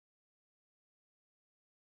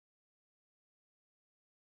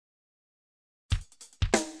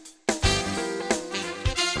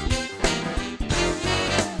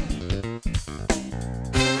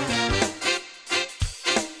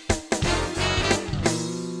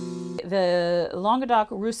the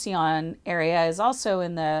Languedoc-Roussillon area is also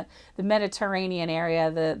in the Mediterranean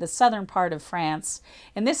area, the southern part of France.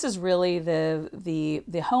 And this is really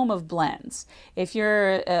the home of blends. If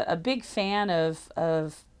you're a big fan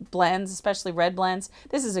of blends, especially red blends,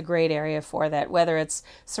 this is a great area for that. Whether it's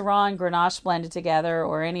Syrah and Grenache blended together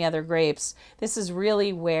or any other grapes, this is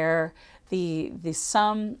really where the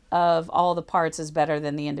sum of all the parts is better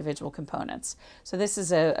than the individual components. So this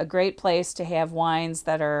is a great place to have wines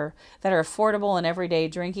that are affordable and everyday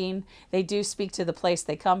drinking. They do speak to the place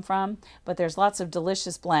they come from, but there's lots of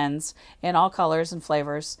delicious blends in all colors and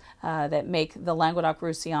flavors that make the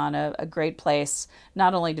Languedoc-Roussillon a great place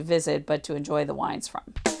not only to visit but to enjoy the wines from.